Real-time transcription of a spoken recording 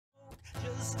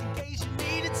just in case you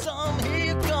needed some,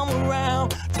 here you come around.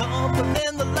 Tougher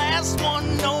than the last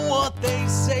one, know what they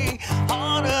say,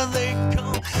 harder they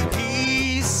come.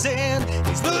 He said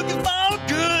he's looking for a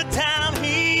good time.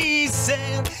 He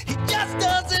said he just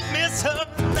doesn't miss her.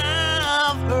 And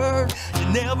I've heard you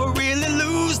never really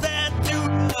lose that, do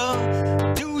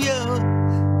you?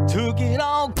 Took it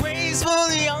all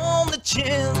gracefully on the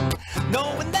chin,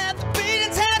 knowing that the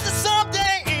beatings had to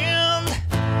someday end.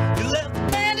 You left the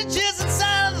bandages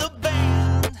inside of the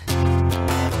band.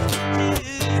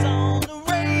 It's on the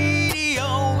radio,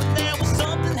 and there was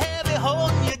something heavy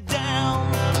holding you down.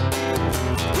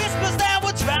 Whispers that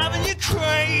were driving you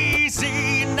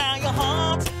crazy, and now your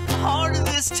heart's the heart of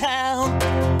this town.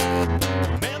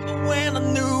 Remember when I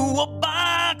knew a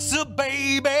boxer,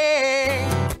 baby?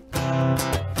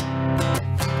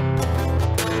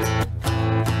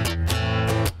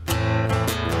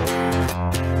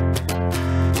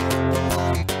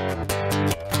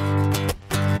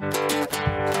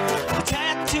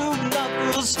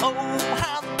 Oh,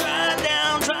 how to grind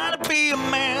down, try to be a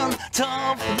man.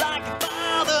 Tough like a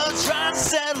father, try to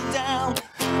settle down.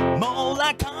 More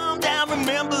like calm down,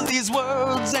 remember these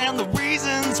words and the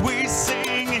reasons we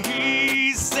sing.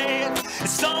 He said,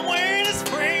 it's somewhere in his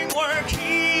framework.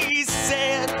 He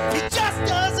said, he just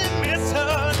doesn't miss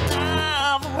her. And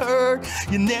I've heard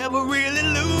you never really